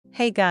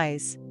Hey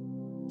guys!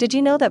 Did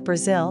you know that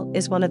Brazil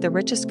is one of the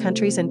richest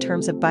countries in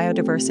terms of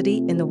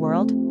biodiversity in the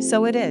world?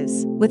 So it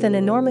is. With an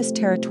enormous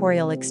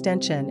territorial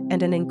extension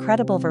and an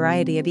incredible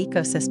variety of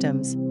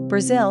ecosystems,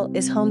 Brazil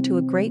is home to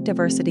a great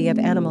diversity of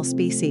animal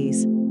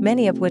species,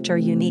 many of which are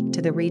unique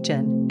to the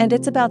region. And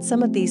it's about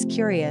some of these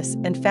curious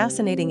and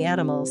fascinating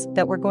animals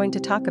that we're going to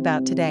talk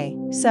about today.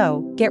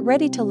 So, get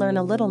ready to learn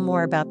a little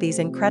more about these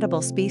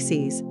incredible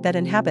species that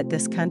inhabit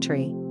this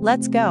country.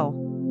 Let's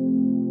go!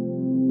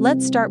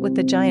 Let's start with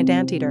the giant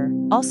anteater,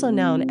 also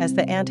known as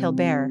the anthill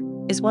bear,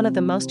 is one of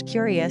the most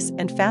curious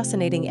and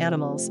fascinating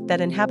animals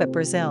that inhabit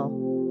Brazil.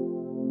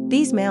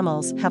 These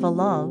mammals have a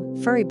long,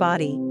 furry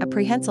body, a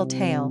prehensile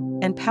tail,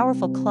 and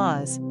powerful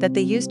claws that they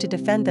use to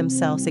defend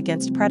themselves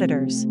against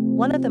predators.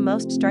 One of the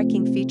most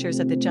striking features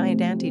of the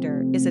giant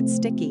anteater is its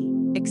sticky,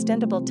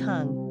 extendable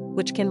tongue,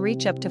 which can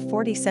reach up to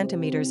 40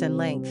 centimeters in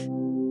length.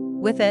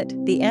 With it,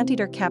 the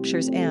anteater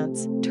captures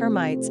ants,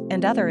 termites,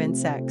 and other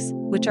insects,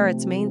 which are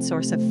its main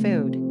source of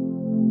food.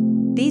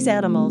 These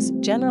animals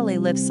generally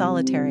live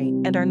solitary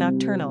and are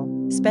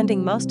nocturnal,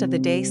 spending most of the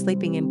day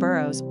sleeping in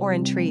burrows or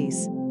in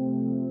trees.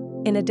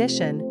 In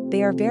addition,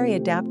 they are very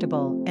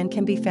adaptable and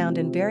can be found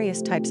in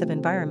various types of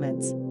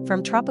environments,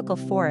 from tropical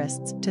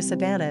forests to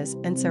savannas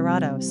and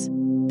cerrados.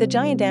 The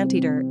giant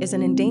anteater is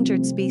an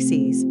endangered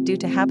species due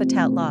to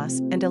habitat loss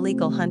and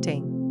illegal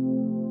hunting.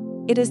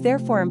 It is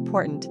therefore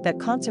important that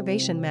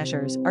conservation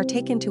measures are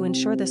taken to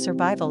ensure the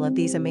survival of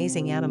these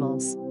amazing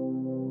animals.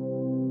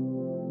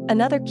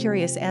 Another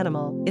curious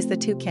animal is the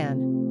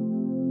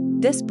toucan.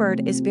 This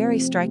bird is very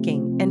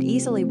striking and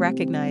easily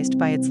recognized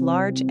by its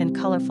large and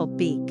colorful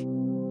beak.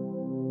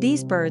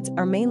 These birds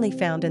are mainly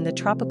found in the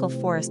tropical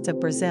forests of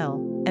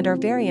Brazil and are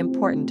very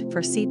important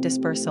for seed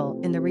dispersal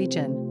in the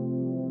region.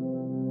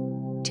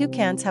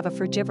 Toucans have a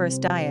frugivorous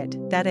diet,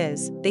 that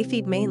is, they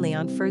feed mainly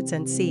on fruits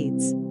and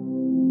seeds.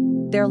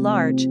 Their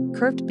large,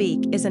 curved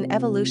beak is an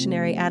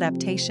evolutionary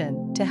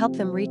adaptation to help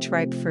them reach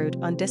ripe fruit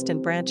on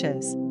distant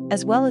branches,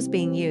 as well as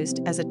being used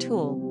as a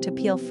tool to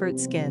peel fruit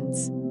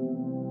skins.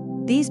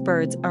 These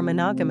birds are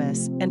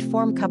monogamous and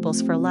form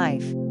couples for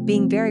life,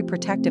 being very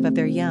protective of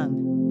their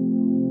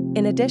young.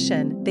 In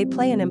addition, they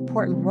play an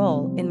important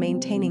role in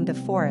maintaining the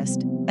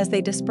forest, as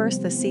they disperse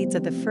the seeds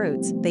of the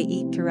fruits they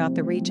eat throughout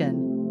the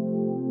region.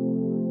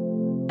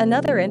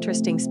 Another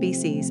interesting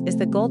species is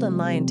the golden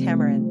lion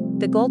tamarin.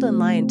 The golden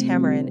lion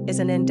tamarin is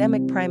an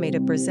endemic primate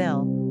of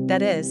Brazil,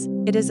 that is,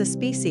 it is a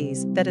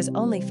species that is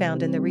only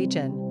found in the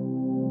region.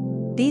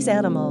 These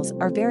animals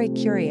are very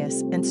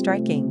curious and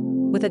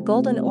striking, with a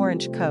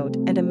golden-orange coat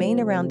and a mane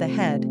around the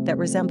head that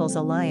resembles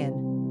a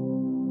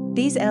lion.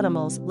 These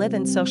animals live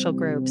in social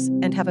groups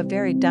and have a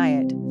varied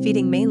diet,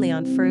 feeding mainly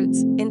on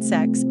fruits,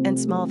 insects, and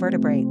small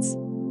vertebrates.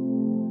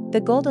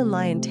 The golden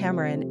lion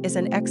tamarin is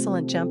an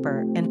excellent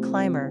jumper and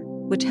climber,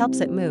 which helps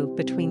it move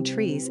between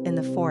trees in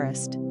the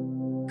forest.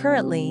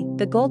 Currently,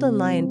 the golden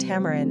lion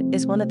tamarin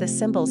is one of the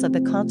symbols of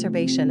the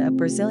conservation of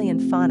Brazilian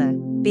fauna,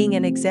 being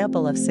an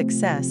example of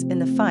success in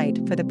the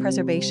fight for the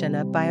preservation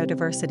of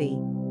biodiversity.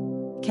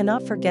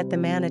 Cannot forget the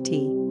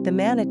manatee. The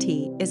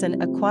manatee is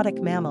an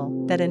aquatic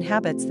mammal that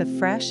inhabits the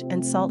fresh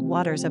and salt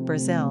waters of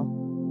Brazil.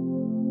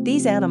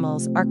 These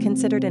animals are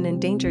considered an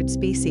endangered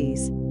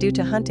species due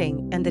to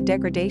hunting and the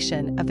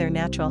degradation of their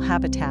natural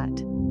habitat.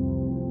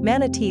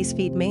 Manatees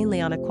feed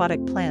mainly on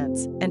aquatic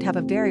plants and have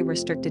a very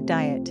restricted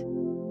diet.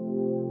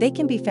 They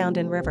can be found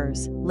in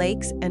rivers,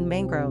 lakes, and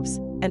mangroves,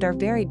 and are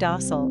very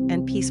docile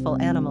and peaceful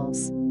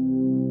animals.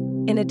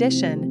 In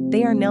addition,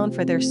 they are known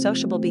for their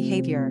sociable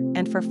behavior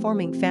and for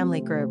forming family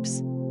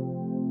groups.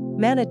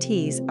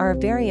 Manatees are a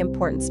very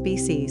important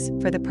species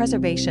for the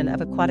preservation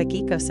of aquatic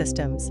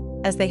ecosystems,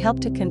 as they help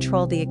to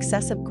control the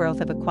excessive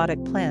growth of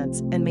aquatic plants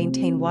and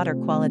maintain water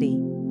quality.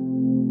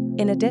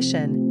 In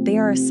addition, they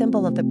are a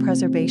symbol of the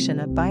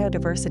preservation of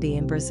biodiversity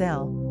in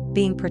Brazil,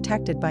 being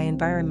protected by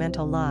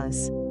environmental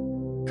laws.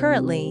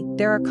 Currently,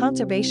 there are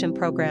conservation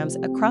programs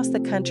across the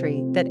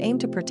country that aim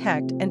to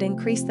protect and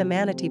increase the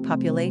manatee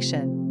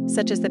population,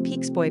 such as the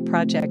Peaksboy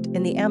Project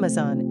in the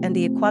Amazon and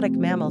the Aquatic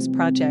Mammals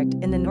Project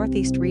in the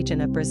northeast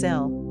region of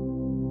Brazil.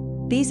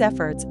 These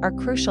efforts are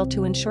crucial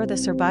to ensure the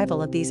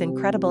survival of these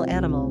incredible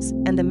animals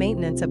and the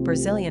maintenance of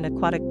Brazilian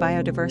aquatic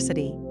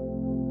biodiversity.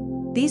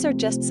 These are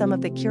just some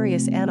of the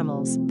curious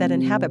animals that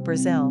inhabit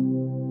Brazil.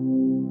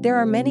 There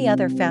are many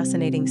other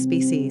fascinating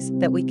species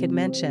that we could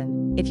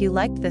mention. If you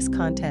liked this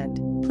content,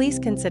 please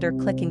consider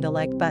clicking the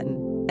like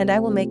button, and I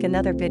will make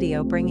another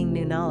video bringing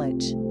new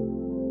knowledge.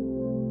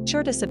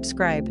 Sure to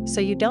subscribe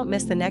so you don't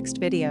miss the next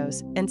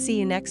videos, and see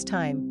you next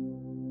time.